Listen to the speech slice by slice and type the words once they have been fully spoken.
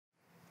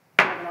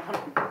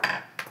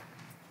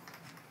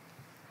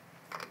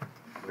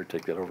Better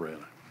take that over,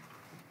 Anna.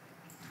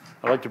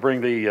 I'd like to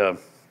bring the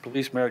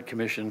Police Merit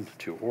Commission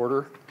to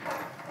order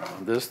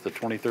on this, the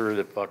 23rd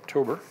of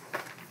October,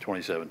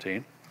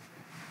 2017.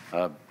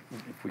 If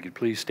we could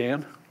please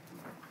stand.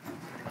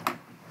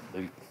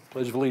 The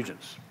Pledge of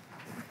Allegiance.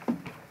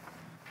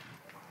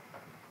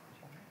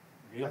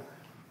 Yeah.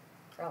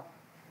 Oh,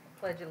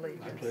 pledge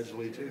allegiance. I pledge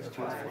allegiance to the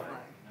flag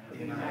of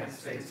the United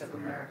States of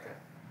America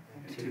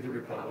and to the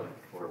republic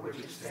for which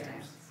it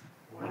stands,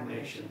 one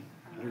nation,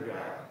 under God,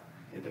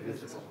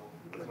 indivisible,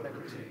 with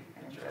liberty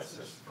and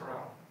justice for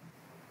all.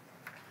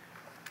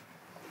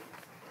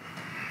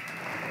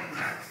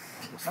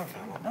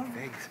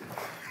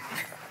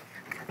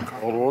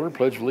 Call to order,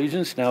 pledge of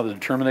allegiance. Now the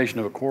determination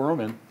of a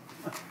quorum, and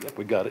yep,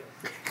 we got it.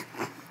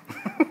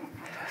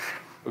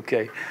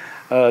 Okay.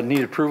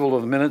 Need approval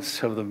of the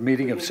minutes of the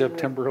meeting of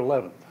September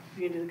 11th.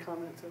 You can do the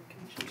comments of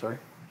commission. Sorry?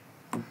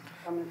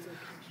 Comments of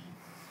commission.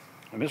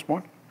 I missed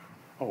one?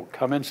 Oh,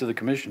 comments of the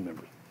commission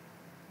members.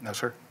 No,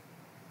 sir.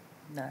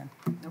 None.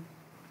 Nope.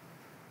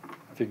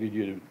 I figured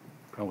you'd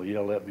probably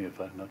yell at me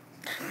if I not.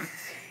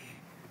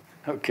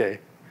 Okay.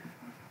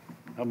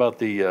 How about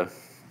the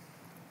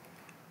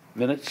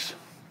minutes?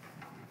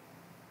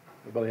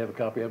 Everybody have a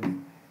copy of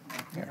them?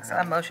 Yes,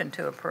 I motion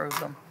to approve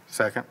them.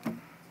 Second.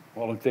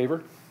 All in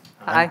favor?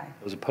 Aye.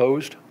 Those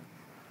opposed?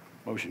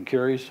 Motion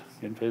carries.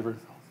 In favor?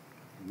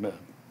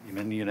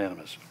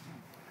 Unanimous.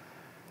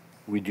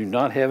 We do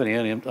not have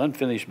any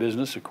unfinished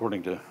business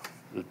according to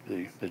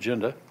the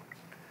agenda.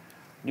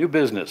 New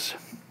business.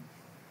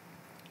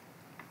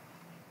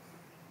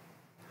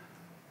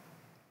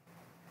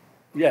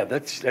 Yeah,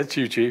 that's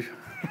you, Chief.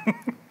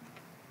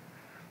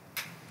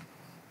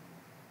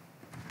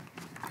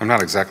 I'm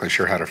not exactly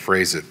sure how to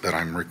phrase it, but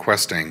I'm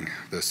requesting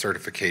the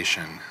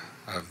certification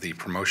of the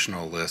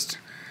promotional list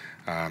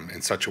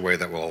in such a way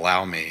that will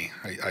allow me,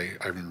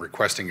 I'm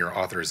requesting your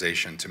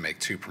authorization to make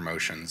 2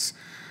 promotions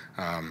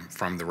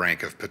from the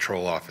rank of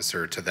patrol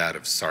officer to that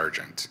of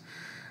sergeant.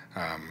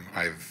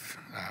 I've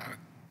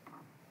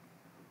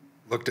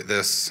looked at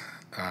this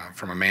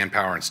from a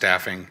manpower and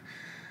staffing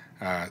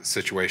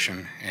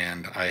situation,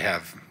 and I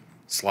have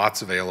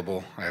slots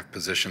available, I have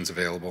positions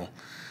available,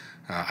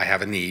 I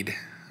have a need,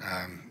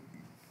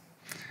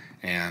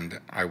 and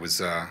I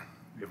was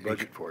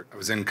Budget for it. I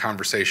was in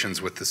conversations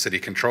with the city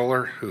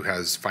controller, who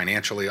has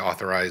financially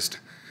authorized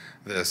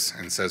this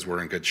and says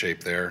we're in good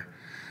shape there.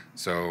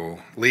 So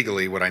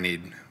legally, what I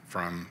need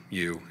from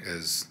you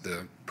is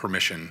the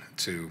permission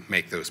to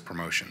make those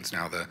promotions.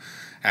 Now, the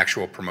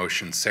actual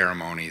promotion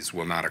ceremonies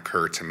will not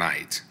occur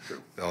tonight. Sure.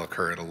 They'll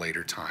occur at a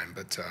later time,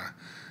 but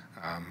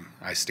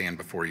I stand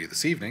before you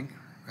this evening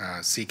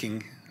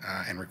seeking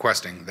and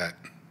requesting that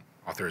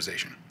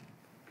authorization.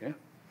 Okay.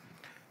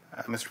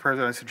 Mr.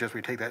 President, I suggest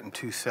we take that in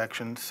 2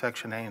 sections,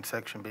 Section A and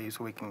Section B,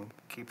 so we can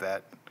keep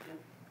that.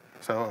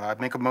 So I'd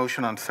make a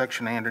motion on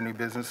Section A under new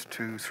business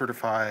to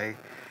certify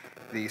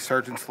the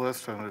sergeant's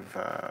list of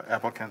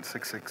applicants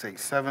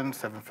 6687,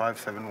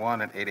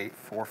 7571, and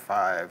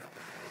 8845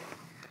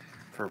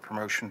 for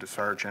promotion to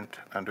sergeant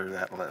under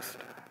that list.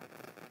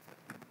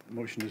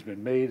 Motion has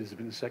been made. Has it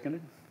been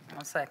seconded?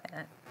 I'll second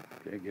it.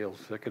 Okay, Gail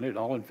seconded.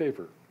 All in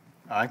favor?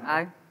 Aye.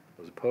 Aye.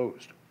 Those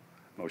opposed?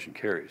 Motion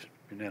carries.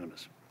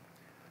 Unanimous.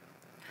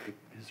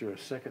 Is there a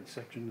second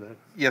section to that?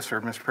 Yes, sir.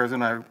 Mr.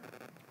 President, I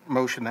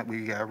motion that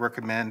we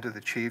recommend to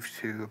the chief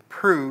to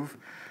approve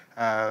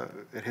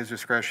at his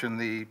discretion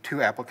the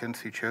 2 applicants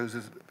he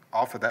chose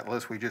off of that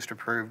list we just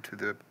approved to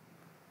the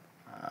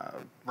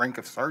rank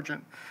of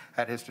sergeant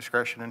at his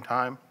discretion and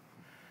time.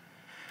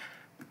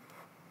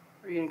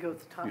 Are you going to go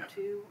with the top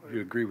 2? Or? Do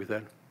you agree with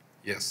that?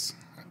 Yes.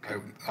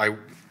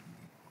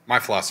 My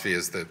philosophy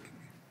is that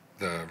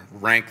the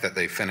rank that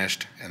they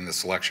finished in the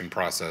selection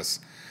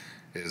process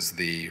is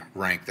the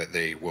rank that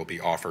they will be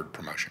offered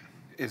promotion.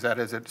 Is that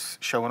as it's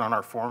shown on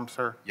our form,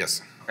 sir?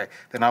 Yes. Okay.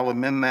 Then I'll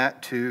amend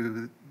that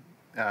to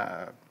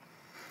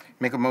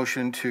make a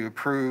motion to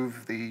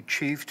approve the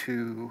chief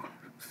to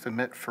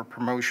submit for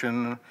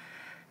promotion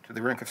to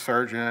the rank of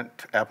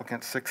sergeant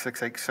applicants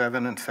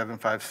 6687 and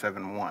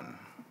 7571.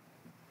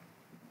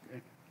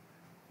 Okay.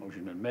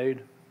 Motion been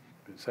made.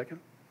 Been second?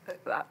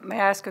 May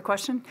I ask a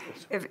question?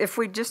 If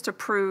we just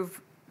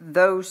approve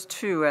those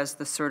 2 as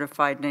the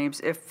certified names,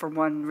 if for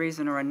one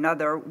reason or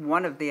another,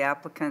 one of the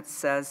applicants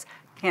says,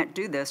 can't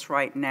do this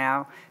right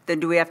now, then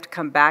do we have to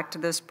come back to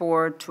this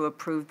board to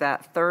approve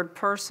that 3rd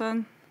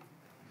person?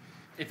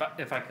 If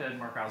I could,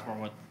 Mark Osborne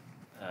with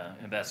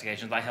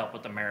Investigations. I help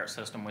with the merit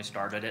system. We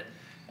started it.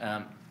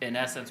 In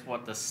essence,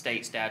 what the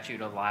state statute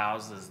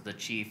allows is the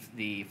chief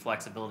the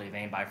flexibility of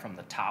anybody from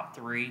the top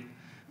 3.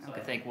 So I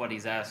think what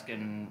he's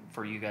asking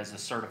for you guys to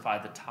certify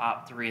the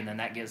top 3, and then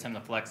that gives him the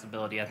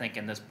flexibility. I think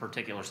in this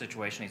particular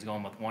situation, he's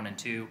going with 1 and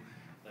 2.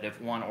 But if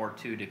 1 or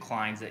 2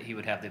 declines it, he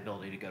would have the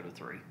ability to go to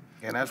 3.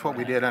 And that's what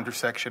we did under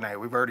Section A.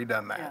 We've already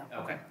done that. Yeah.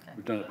 Okay.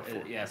 We've done it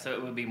before. Yeah, so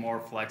it would be more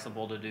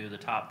flexible to do the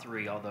top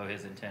 3, although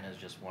his intent is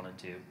just 1 and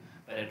 2.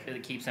 But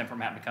it keeps him from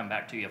having to come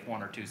back to you if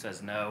 1 or 2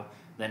 says no,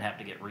 then have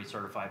to get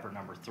recertified for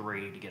number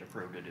 3 to get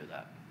approved to do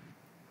that.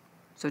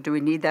 So do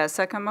we need that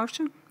second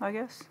motion, I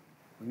guess?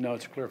 No,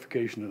 it's a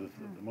clarification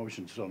of the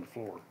motions on the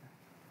floor.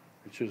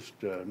 It's just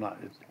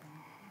not, the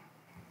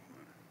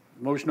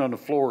motion on the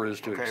floor is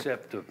to Okay.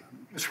 accept the,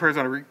 Mr.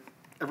 President,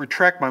 I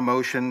retract my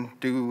motion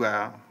due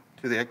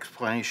to the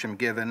explanation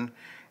given,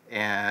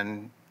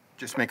 and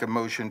just make a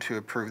motion to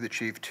approve the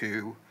chief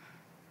to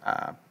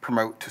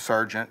promote to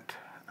sergeant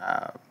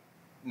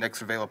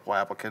next available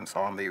applicants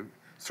on the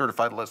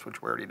certified list,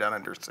 which we already done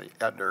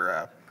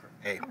under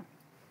A.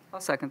 I'll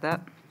second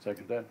that.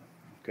 second that.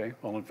 Okay,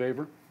 all in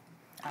favor?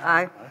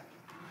 Aye.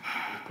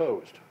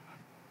 Opposed?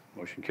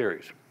 Motion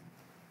carries.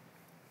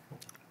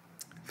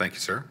 Thank you,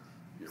 sir.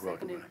 You're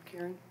welcome. Seconded,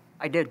 Karen?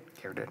 I did.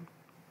 Here did.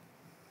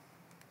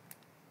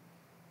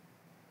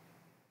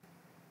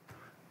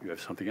 You have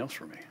something else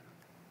for me?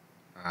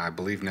 I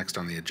believe next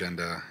on the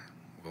agenda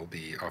will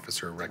be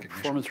officer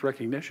recognition. Performance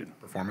recognition.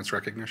 Performance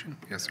recognition,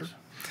 yes, sir.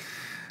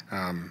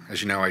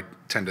 As you know, I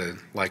tend to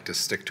like to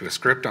stick to a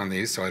script on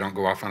these so I don't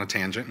go off on a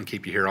tangent and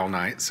keep you here all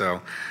night.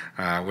 So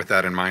with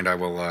that in mind, I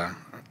will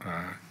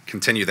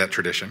continue that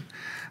tradition.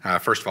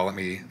 First of all, let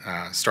me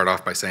start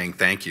off by saying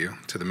thank you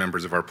to the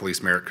members of our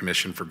Police Merit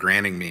Commission for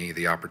granting me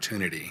the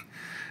opportunity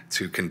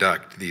to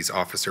conduct these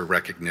officer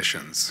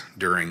recognitions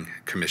during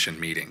commission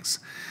meetings.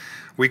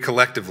 We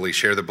collectively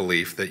share the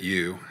belief that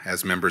you,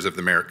 as members of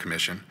the Merit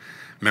Commission,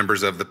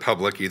 members of the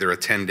public either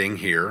attending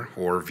here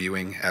or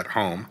viewing at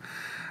home,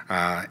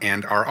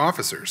 and our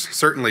officers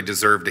certainly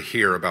deserve to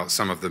hear about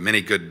some of the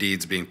many good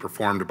deeds being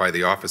performed by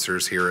the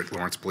officers here at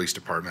Lawrence Police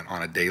Department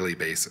on a daily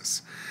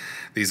basis.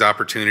 These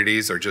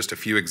opportunities are just a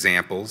few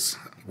examples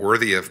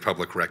worthy of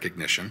public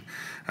recognition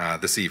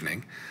this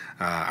evening.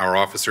 Our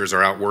officers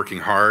are out working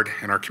hard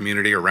in our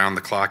community around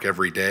the clock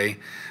every day.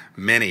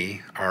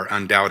 Many are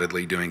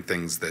undoubtedly doing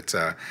things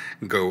that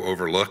go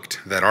overlooked,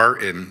 that are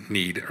in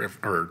need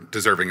or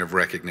deserving of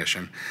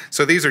recognition.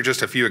 So these are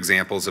just a few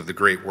examples of the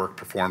great work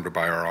performed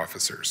by our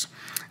officers.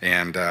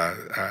 And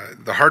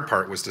the hard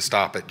part was to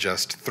stop at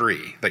just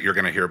 3 that you're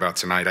going to hear about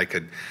tonight. I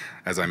could,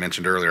 as I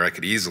mentioned earlier, I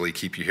could easily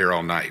keep you here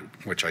all night,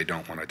 which I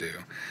don't want to do.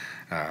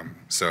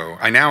 So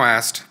I now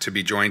asked to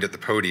be joined at the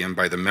podium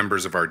by the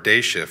members of our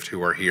day shift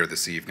who are here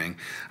this evening.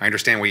 I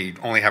understand we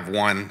only have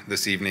one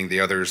this evening.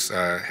 The others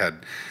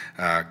had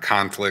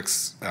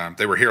conflicts.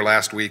 They were here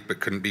last week but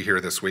couldn't be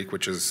here this week,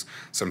 which is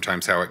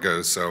sometimes how it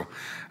goes. So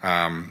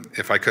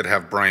if I could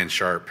have Brian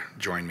Sharp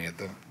join me at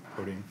the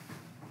podium.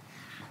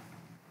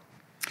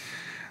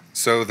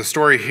 So the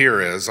story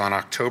here is on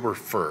October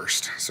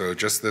 1st, so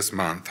just this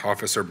month,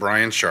 Officer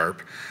Brian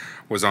Sharp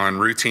was on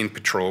routine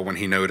patrol when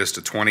he noticed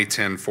a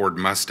 2010 Ford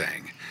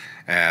Mustang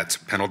at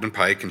Pendleton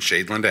Pike and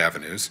Shadeland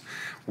Avenues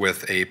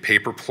with a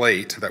paper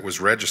plate that was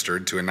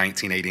registered to a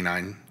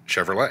 1989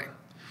 Chevrolet.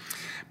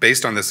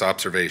 Based on this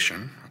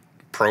observation,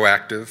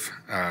 proactive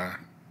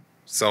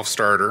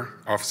self-starter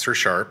Officer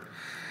Sharp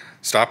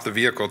stopped the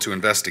vehicle to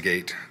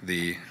investigate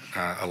the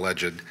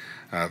alleged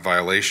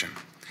violation.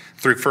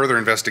 Through further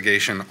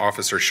investigation,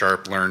 Officer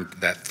Sharp learned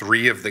that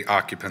 3 of the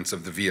occupants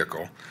of the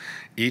vehicle,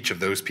 each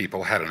of those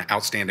people had an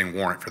outstanding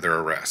warrant for their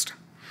arrest,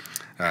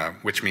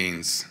 which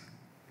means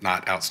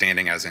not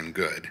outstanding as in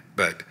good,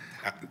 but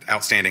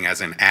outstanding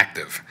as in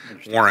active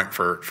warrant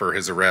for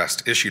his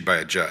arrest issued by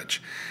a judge.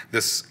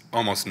 This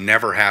almost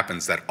never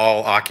happens that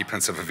all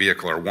occupants of a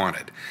vehicle are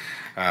wanted,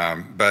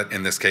 but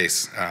in this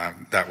case,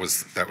 that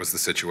was the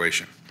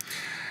situation.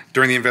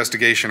 During the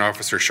investigation,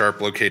 Officer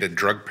Sharp located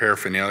drug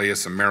paraphernalia,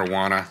 some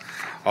marijuana.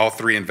 All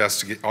three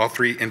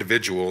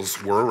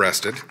individuals were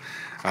arrested.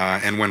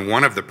 And when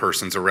one of the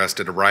persons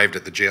arrested arrived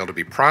at the jail to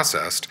be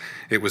processed,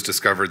 it was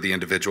discovered the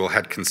individual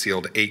had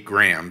concealed 8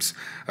 grams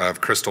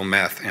of crystal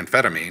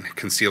methamphetamine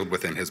concealed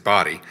within his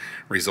body,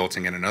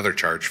 resulting in another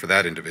charge for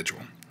that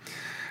individual.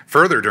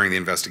 Further, during the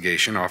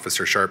investigation,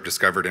 Officer Sharp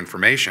discovered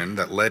information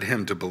that led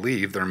him to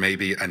believe there may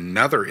be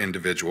another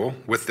individual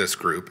with this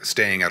group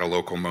staying at a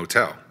local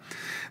motel.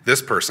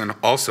 This person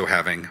also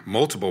having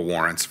multiple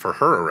warrants for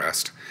her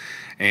arrest,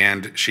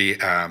 and she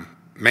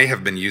may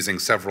have been using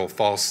several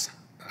false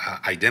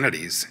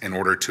identities in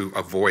order to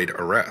avoid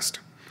arrest.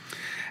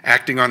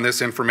 Acting on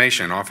this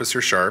information,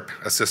 Officer Sharp,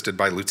 assisted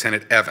by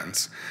Lieutenant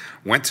Evans,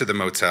 went to the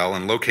motel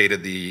and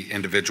located the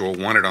individual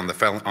wanted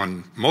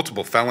on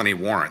multiple felony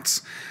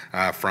warrants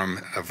from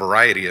a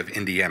variety of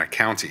Indiana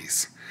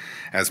counties.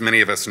 As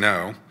many of us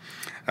know,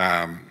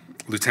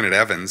 Lieutenant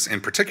Evans, in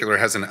particular,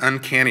 has an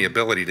uncanny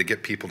ability to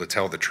get people to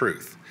tell the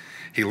truth.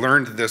 He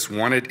learned this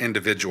wanted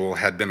individual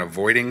had been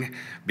avoiding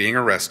being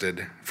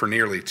arrested for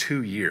nearly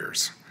 2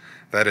 years.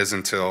 That is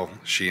until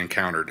she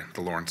encountered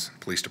the Lawrence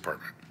Police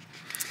Department.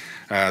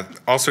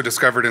 Also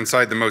discovered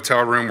inside the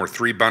motel room were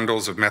 3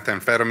 bundles of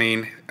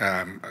methamphetamine,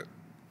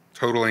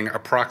 totaling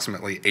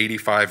approximately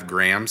 85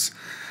 grams,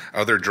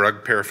 other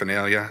drug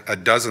paraphernalia, a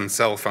dozen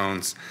cell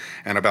phones,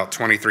 and about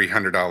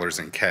 $2,300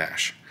 in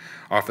cash.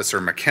 Officer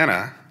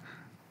McKenna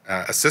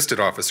assisted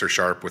Officer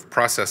Sharp with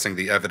processing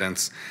the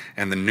evidence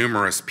and the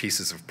numerous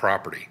pieces of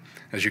property.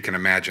 As you can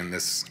imagine,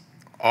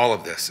 all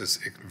of this is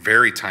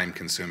very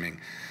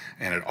time-consuming,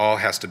 and it all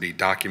has to be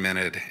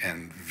documented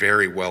and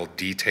very well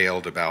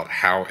detailed about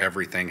how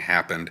everything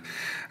happened.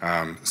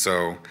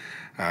 So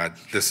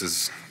This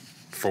is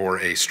for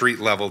a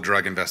street-level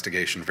drug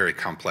investigation, very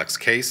complex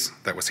case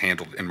that was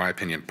handled, in my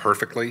opinion,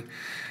 perfectly.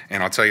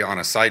 And I'll tell you on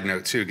a side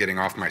note too, getting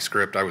off my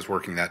script, I was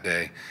working that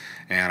day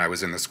and I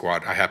was in the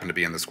squad. I happened to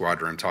be in the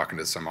squad room talking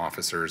to some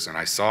officers, and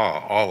I saw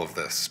all of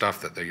the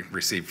stuff that they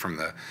received from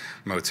the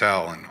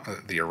motel and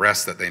the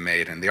arrests that they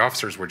made. And the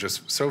officers were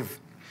just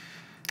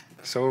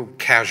so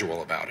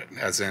casual about it,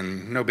 as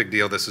in, no big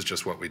deal, this is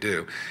just what we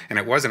do. And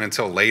it wasn't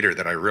until later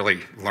that I really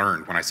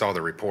learned, when I saw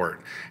the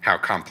report, how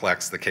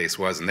complex the case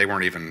was, and they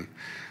weren't even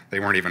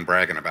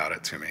bragging about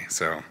it to me.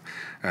 So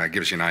it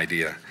gives you an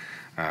idea,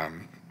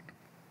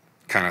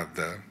 kind of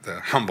the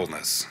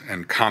humbleness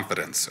and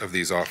confidence of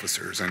these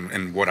officers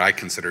and what I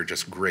consider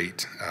just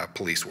great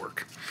police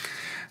work.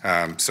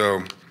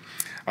 So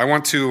I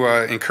want to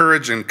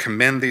encourage and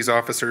commend these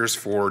officers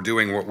for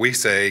doing what we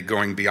say,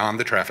 going beyond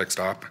the traffic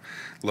stop,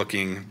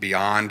 looking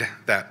beyond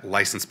that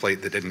license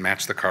plate that didn't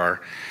match the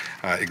car,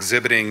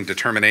 exhibiting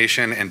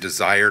determination and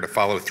desire to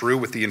follow through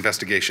with the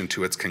investigation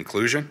to its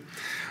conclusion.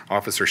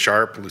 Officer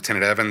Sharp,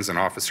 Lieutenant Evans, and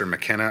Officer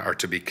McKenna are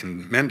to be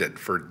commended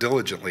for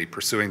diligently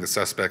pursuing the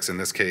suspects in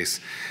this case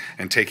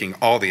and taking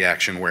all the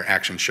action where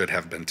action should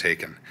have been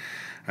taken.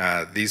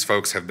 These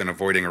folks have been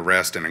avoiding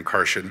arrest and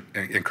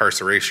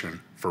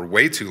incarceration for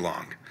way too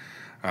long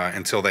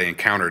until they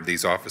encountered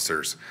these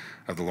officers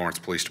of the Lawrence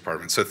Police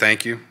Department. So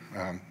thank you,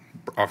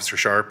 Officer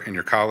Sharp and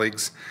your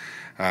colleagues,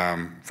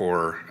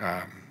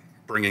 for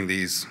bringing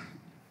these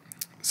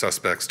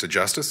suspects to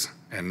justice,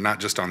 and not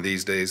just on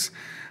these days,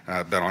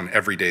 but on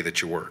every day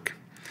that you work.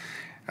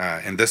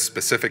 In this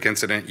specific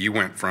incident, you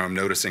went from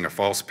noticing a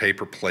false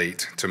paper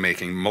plate to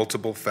making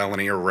multiple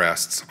felony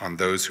arrests on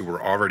those who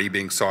were already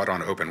being sought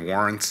on open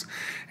warrants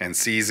and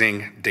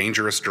seizing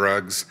dangerous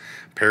drugs,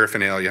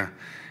 paraphernalia,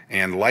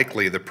 and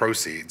likely the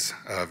proceeds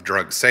of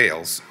drug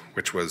sales,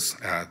 which was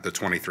the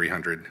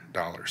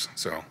 $2,300.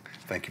 So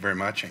thank you very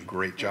much and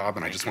great job.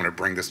 And I just want to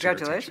bring this to your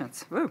attention.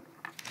 Congratulations. Woo.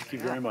 Thank you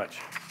very much.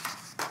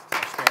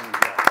 Outstanding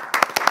job.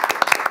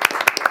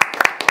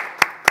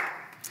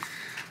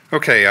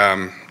 Okay,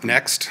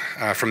 next,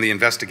 from the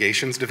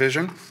Investigations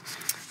Division,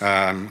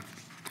 on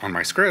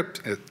my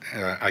script,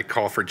 I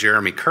call for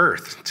Jeremy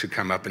Kurth to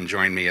come up and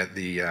join me at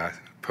the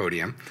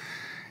podium.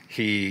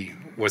 He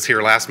was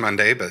here last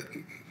Monday, but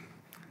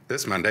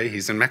this Monday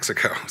he's in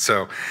Mexico.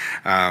 So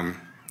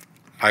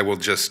I will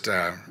just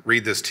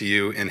read this to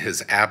you in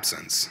his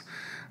absence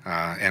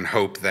and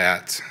hope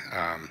that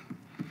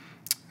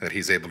that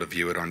he's able to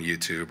view it on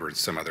YouTube or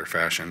some other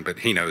fashion, but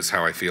he knows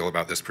how I feel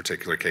about this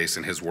particular case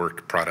and his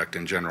work product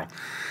in general.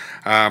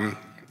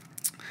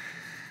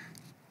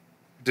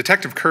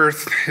 Detective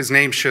Kurth, his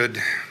name should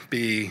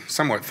be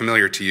somewhat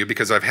familiar to you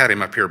because I've had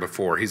him up here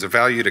before. He's a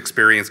valued,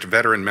 experienced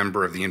veteran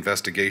member of the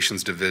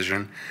Investigations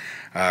Division,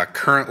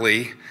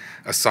 currently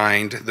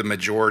assigned the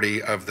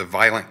majority of the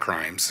violent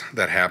crimes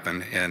that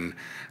happen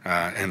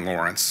in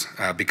Lawrence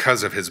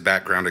because of his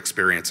background,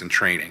 experience, and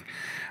training.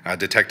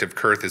 Detective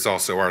Kurth is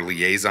also our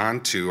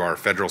liaison to our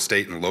federal,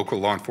 state, and local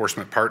law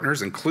enforcement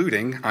partners,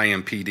 including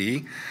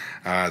IMPD,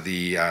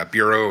 the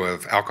Bureau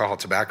of Alcohol,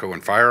 Tobacco,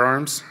 and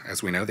Firearms,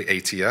 as we know, the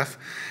ATF,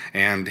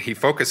 and he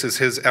focuses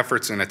his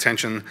efforts and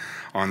attention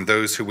on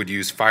those who would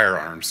use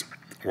firearms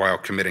while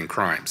committing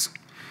crimes.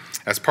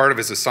 As part of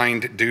his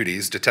assigned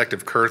duties,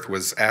 Detective Kurth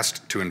was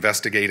asked to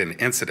investigate an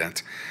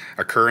incident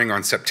occurring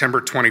on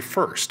September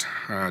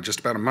 21st,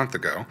 just about a month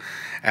ago,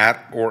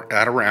 at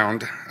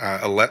around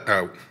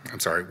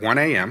 1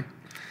 a.m.,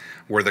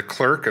 where the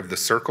clerk of the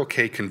Circle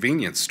K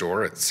convenience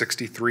store at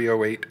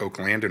 6308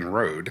 Oaklandon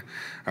Road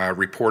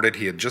reported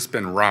he had just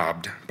been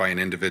robbed by an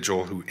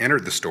individual who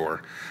entered the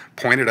store,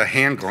 pointed a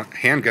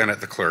handgun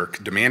at the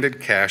clerk, demanded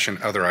cash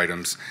and other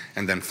items,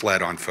 and then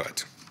fled on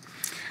foot.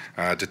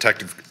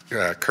 Detective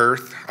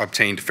Kurth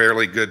obtained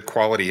fairly good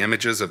quality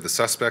images of the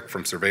suspect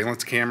from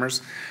surveillance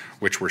cameras,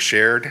 which were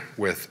shared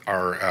with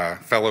our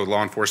fellow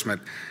law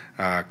enforcement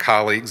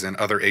colleagues and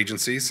other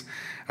agencies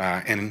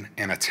in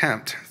an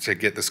attempt to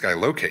get this guy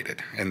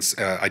located and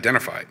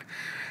identified.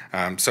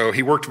 So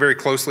he worked very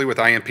closely with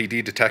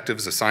IMPD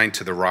detectives assigned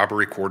to the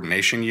Robbery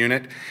Coordination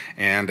Unit,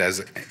 and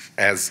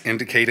as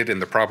indicated in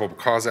the probable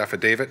cause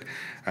affidavit,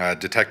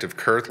 Detective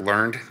Kurth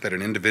learned that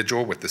an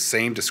individual with the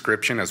same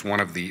description as one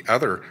of the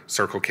other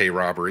Circle K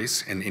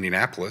robberies in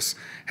Indianapolis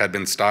had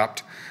been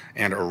stopped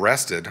and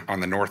arrested on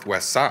the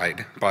northwest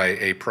side by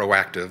a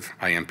proactive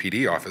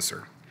IMPD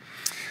officer.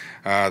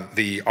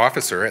 The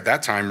officer at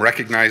that time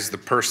recognized the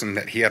person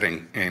that he had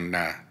in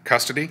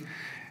custody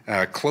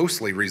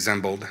closely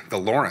resembled the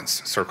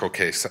Lawrence Circle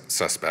K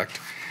suspect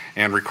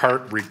and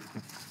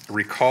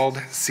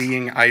recalled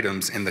seeing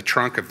items in the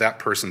trunk of that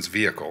person's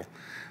vehicle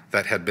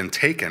that had been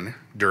taken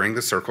during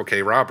the Circle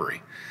K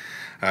robbery.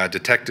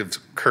 Detective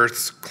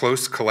Kurth's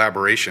close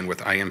collaboration with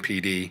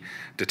IMPD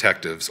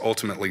detectives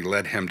ultimately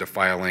led him to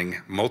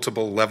filing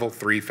multiple level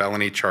 3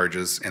 felony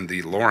charges in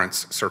the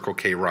Lawrence Circle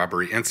K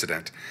robbery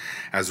incident,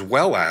 as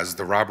well as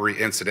the robbery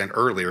incident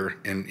earlier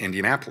in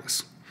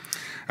Indianapolis.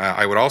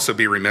 I would also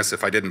be remiss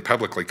if I didn't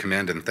publicly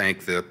commend and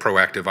thank the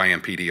proactive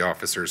IMPD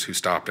officers who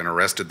stopped and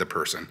arrested the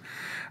person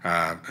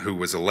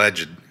who's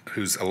alleged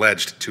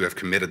to have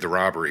committed the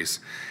robberies,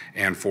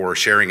 and for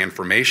sharing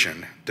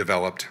information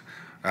developed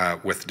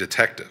with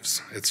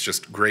detectives. It's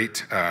just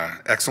great,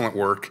 excellent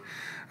work.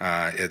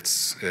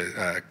 It's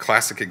a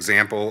classic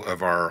example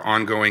of our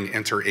ongoing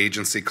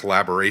interagency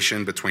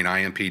collaboration between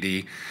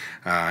IMPD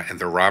and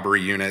the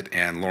robbery unit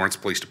and Lawrence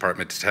Police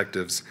Department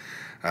detectives,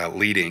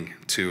 leading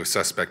to a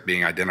suspect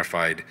being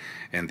identified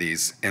in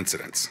these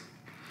incidents.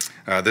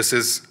 This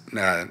is,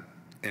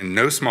 in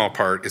no small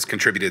part, is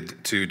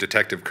contributed to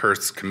Detective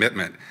Kurth's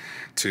commitment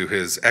to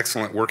his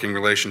excellent working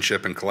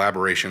relationship and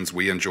collaborations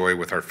we enjoy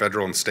with our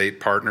federal and state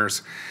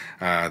partners.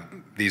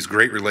 These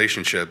great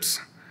relationships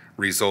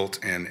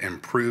result in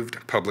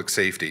improved public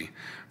safety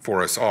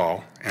for us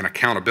all and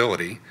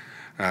accountability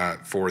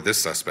for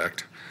this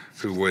suspect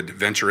who would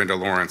venture into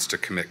Lawrence to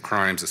commit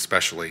crimes,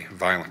 especially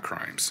violent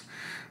crimes.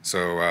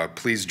 So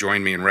please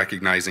join me in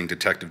recognizing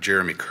Detective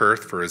Jeremy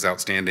Kurth for his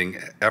outstanding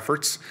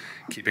efforts,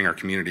 keeping our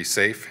community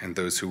safe, and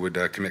those who would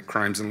commit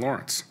crimes in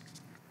Lawrence.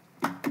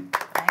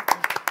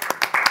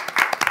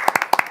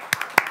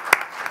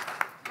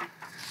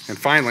 And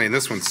finally, and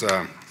this one's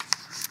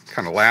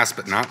kind of last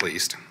but not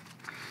least,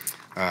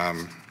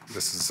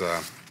 this is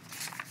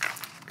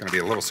going to be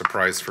a little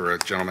surprise for a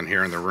gentleman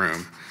here in the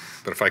room,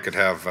 but if I could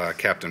have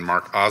Captain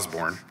Mark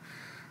Osborne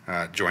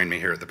join me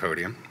here at the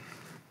podium.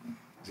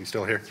 Is he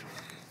still here?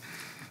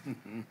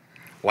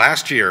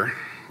 Last year,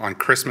 on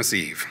Christmas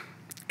Eve,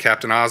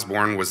 Captain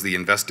Osborne was the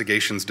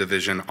Investigations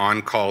Division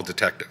on-call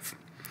detective.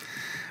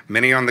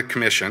 Many on the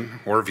commission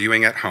or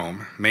viewing at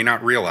home may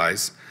not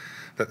realize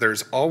that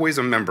there's always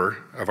a member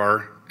of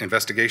our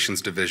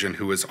Investigations Division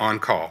who is on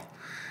call,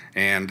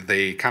 and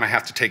they kind of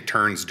have to take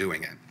turns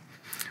doing it.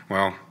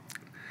 Well,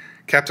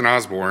 Captain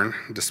Osborne,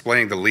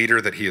 displaying the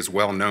leader that he is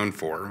well known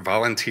for,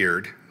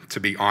 volunteered to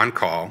be on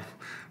call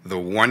the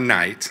one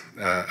night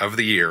of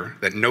the year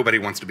that nobody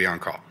wants to be on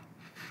call.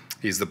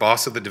 He's the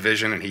boss of the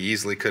division, and he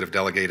easily could have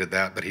delegated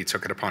that, but he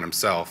took it upon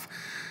himself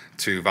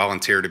to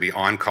volunteer to be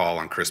on call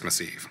on Christmas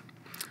Eve.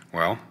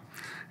 Well,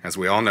 as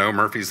we all know,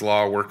 Murphy's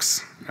Law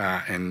works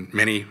in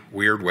many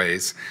weird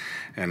ways,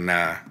 and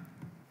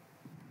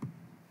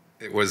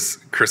it was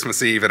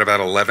Christmas Eve at about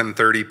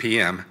 11:30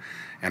 p.m.,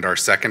 and our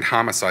second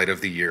homicide of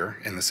the year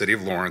in the city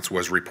of Lawrence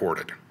was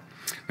reported.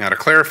 Now, to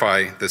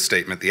clarify this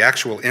statement, the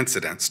actual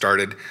incident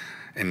started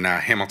in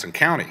Hamilton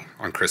County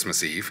on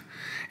Christmas Eve,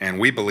 and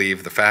we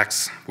believe the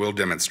facts will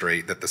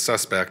demonstrate that the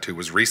suspect, who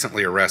was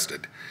recently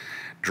arrested,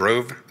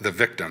 drove the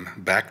victim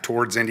back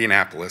towards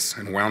Indianapolis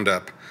and wound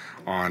up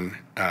on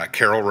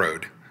Carroll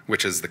Road,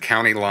 which is the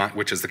county line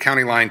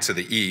to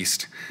the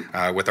east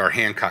with our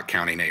Hancock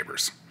County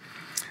neighbors.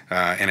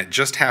 And it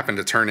just happened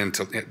to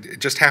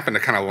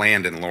kind of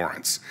land in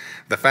Lawrence.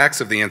 The facts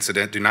of the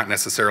incident do not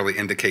necessarily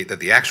indicate that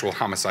the actual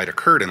homicide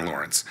occurred in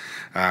Lawrence.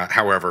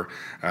 However,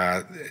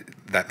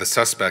 that the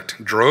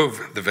suspect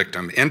drove the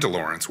victim into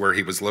Lawrence, where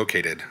he was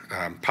located,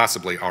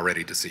 possibly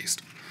already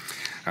deceased.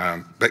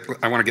 But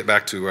I want to get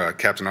back to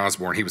Captain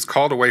Osborne. He was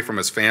called away from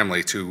his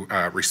family to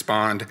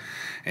respond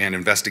and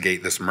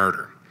investigate this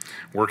murder.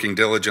 Working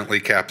diligently,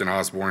 Captain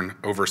Osborne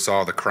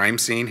oversaw the crime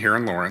scene here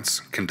in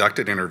Lawrence,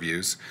 conducted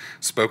interviews,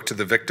 spoke to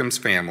the victim's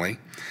family,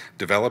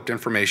 developed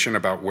information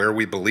about where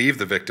we believe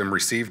the victim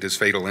received his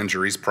fatal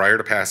injuries prior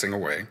to passing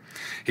away.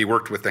 He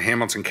worked with the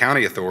Hamilton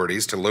County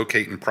authorities to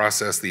locate and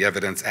process the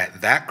evidence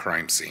at that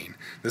crime scene.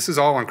 This is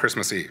all on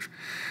Christmas Eve.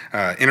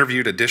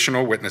 Interviewed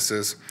additional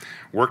witnesses,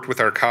 worked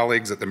with our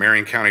colleagues at the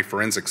Marion County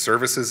Forensic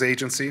Services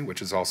Agency,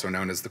 which is also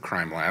known as the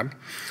Crime Lab,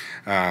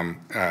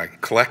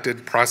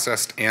 collected,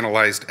 processed,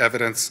 analyzed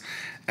evidence,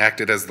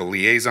 acted as the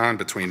liaison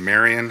between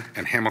Marion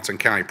and Hamilton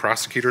County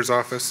Prosecutor's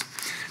Office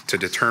to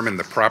determine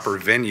the proper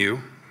venue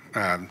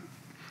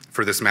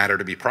for this matter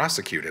to be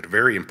prosecuted, a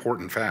very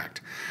important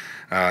fact.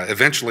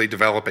 Eventually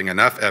developing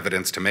enough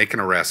evidence to make an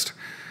arrest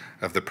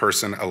of the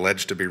person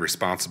alleged to be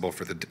responsible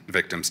for the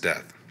victim's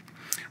death.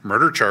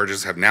 Murder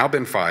charges have now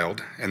been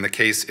filed, and the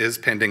case is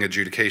pending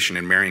adjudication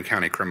in Marion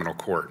County Criminal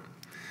Court.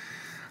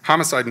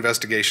 Homicide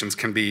investigations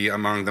can be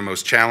among the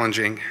most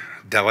challenging,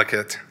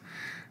 delicate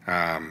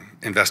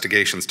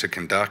investigations to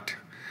conduct.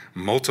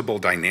 Multiple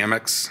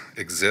dynamics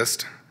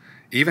exist,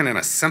 even in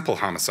a simple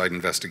homicide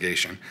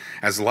investigation,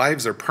 as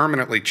lives are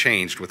permanently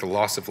changed with the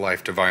loss of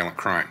life to violent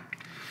crime.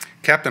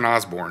 Captain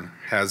Osborne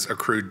has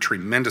accrued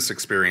tremendous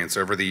experience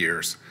over the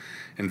years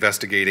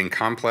investigating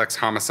complex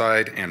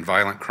homicide and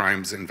violent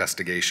crimes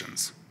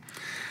investigations.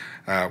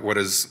 What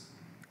is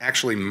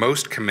actually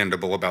most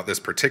commendable about this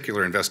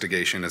particular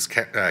investigation is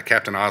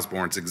Captain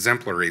Osborne's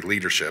exemplary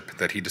leadership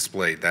that he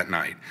displayed that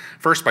night.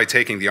 First, by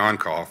taking the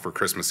on-call for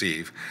Christmas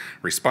Eve,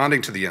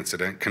 responding to the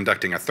incident,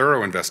 conducting a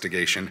thorough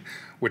investigation,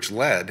 which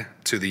led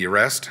to the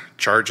arrest,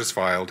 charges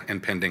filed,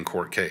 and pending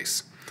court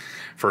case.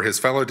 For his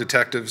fellow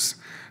detectives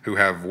who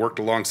have worked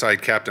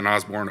alongside Captain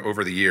Osborne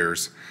over the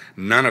years,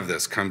 none of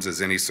this comes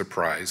as any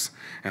surprise.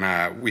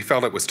 And we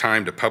felt it was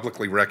time to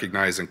publicly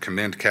recognize and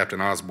commend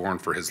Captain Osborne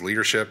for his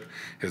leadership,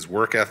 his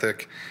work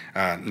ethic,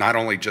 not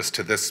only just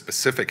to this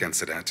specific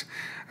incident,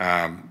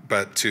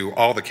 but to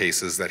all the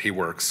cases that he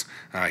works.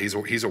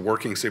 He's a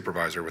working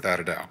supervisor, without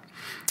a doubt.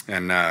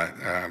 And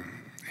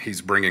he's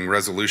bringing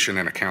resolution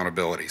and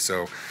accountability.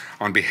 So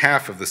on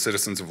behalf of the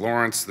citizens of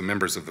Lawrence, the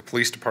members of the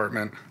police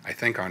department, I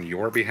think on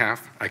your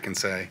behalf, I can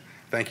say,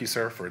 thank you,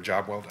 sir, for a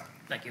job well done.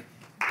 Thank you.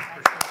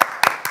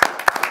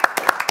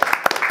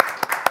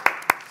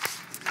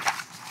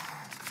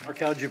 Mark,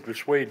 how did you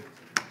persuade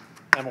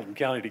Hamilton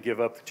County to give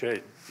up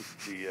the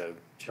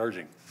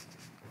charging?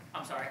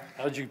 I'm sorry.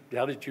 How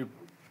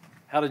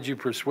did you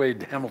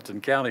persuade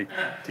Hamilton County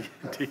to?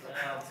 Well,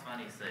 it's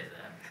funny you say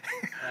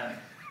that.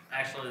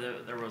 Actually,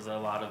 there was a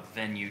lot of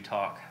venue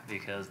talk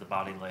because the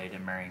body laid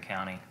in Marion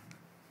County.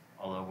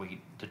 Although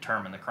we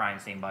determined the crime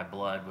scene by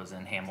blood was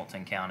in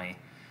Hamilton County,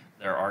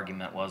 their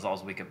argument was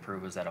all we could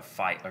prove was that a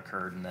fight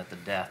occurred and that the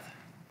death,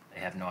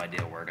 they have no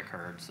idea where it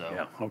occurred. So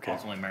Yeah, okay.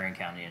 ultimately, Marion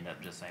County ended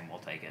up just saying, we'll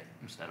take it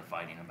instead of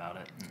fighting about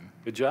it. And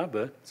Good job,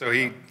 bud. So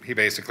he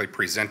basically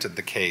presented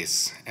the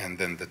case, and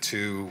then the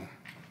two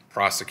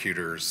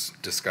prosecutors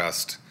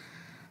discussed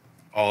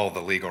all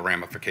the legal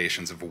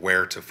ramifications of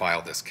where to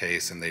file this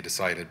case, and they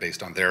decided,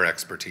 based on their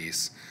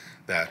expertise,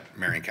 that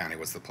Marion County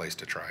was the place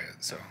to try it.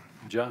 So,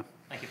 Good job.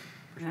 thank you.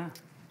 Yeah,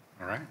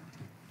 all right.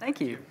 thank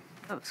you.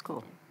 That was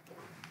cool.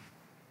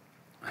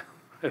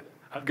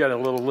 I've got a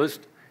little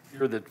list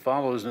here that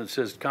follows, and it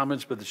says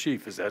comments by the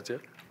chief. Is that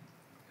it?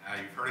 Now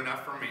you've heard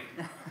enough from me.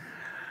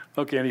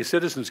 Okay, any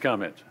citizens'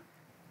 comments?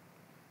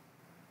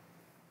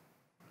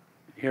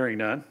 Hearing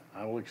none,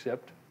 I will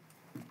accept.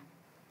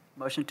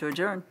 Motion to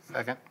adjourn.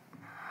 Second.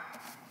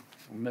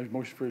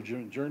 Motion for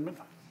adjournment,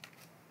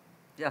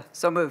 Yeah,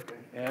 so moved.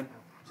 and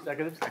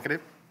seconded? Seconded.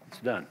 It's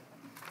done.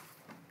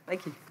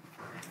 Thank you.